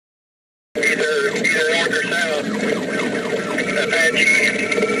Apache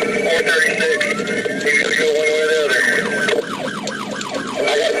 436. He's going to go one way or the other.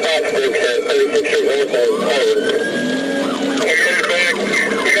 I got stop sticks at 36 Street North of Hollywood. We got it back.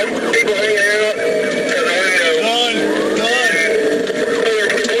 We got people hanging out at the window. Done. They're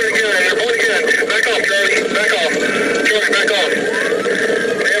pointing a gun. Back off, Charlie. Back off. Charlie, back off.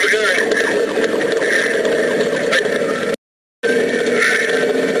 They have a gun.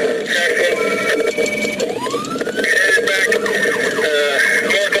 Headed back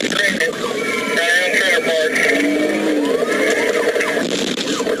north of Greenwood, around Trailer Park.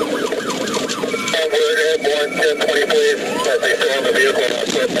 We're airborne 1020, please. As they still on the vehicle and I'll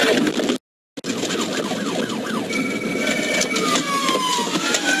slip now.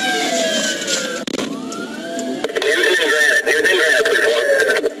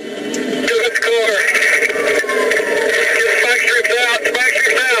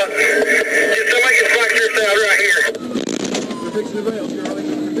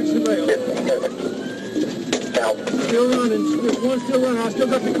 Still running. There's one still running. I still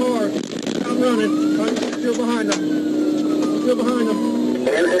got the car. I'm running. I'm still behind them. You're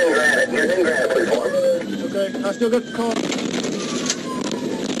in granite, please, Mark. Okay, I still got the car.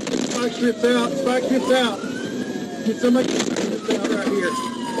 Spike strips out. Get somebody strips out right here.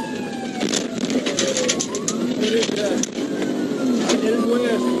 It is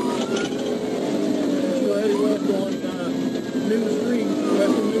west. Go ahead west on Newton Street,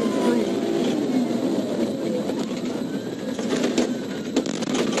 west of Newton Street.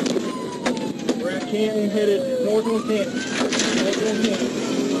 Canton headed north on Canton.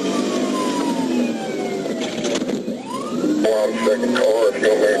 Well, I'm second caller if you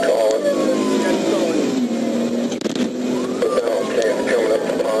want me to call it. Put that on Canton coming up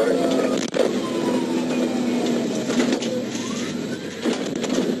to Pine.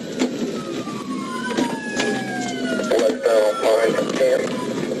 Westbound on Pine from Canton.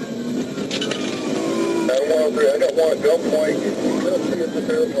 913, I got one at gunpoint. Let's see if the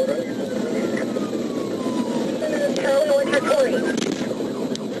Terrace one, right? Charlie, what's your point?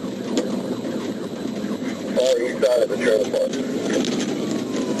 Far east side of the trailer park.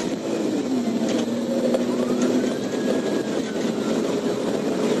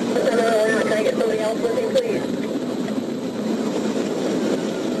 Can I get somebody else with me, please?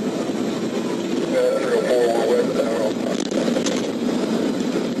 304, we're westbound on Pine.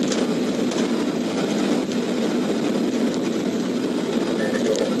 Need to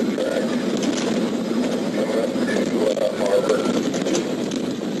go on the track. Coming up to Harbor.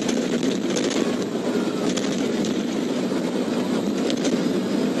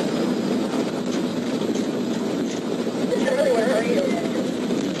 Charlie, where are you?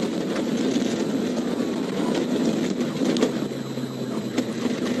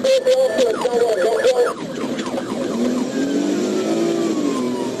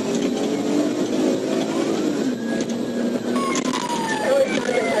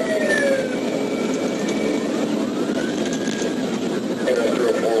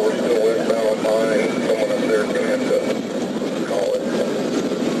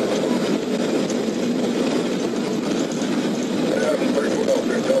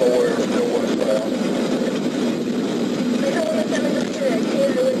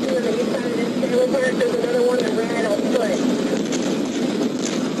 There's another one that ran on foot.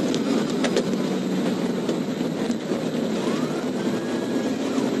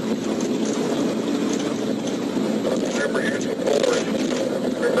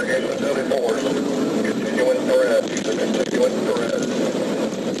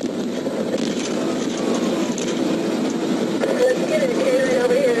 Let's get it carried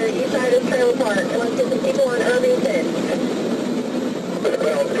over here, east side of Trailer Park, and let's get some people on Irvington.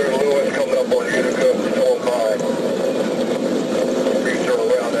 Bound through Lewis coming up on Utica, still by. Speeds are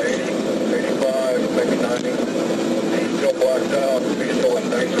around 80, 85, maybe 90. He's still blacked out, he's still in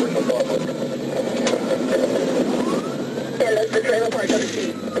danger in the public. Yeah, that's the Trailer Park, up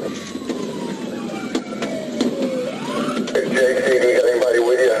the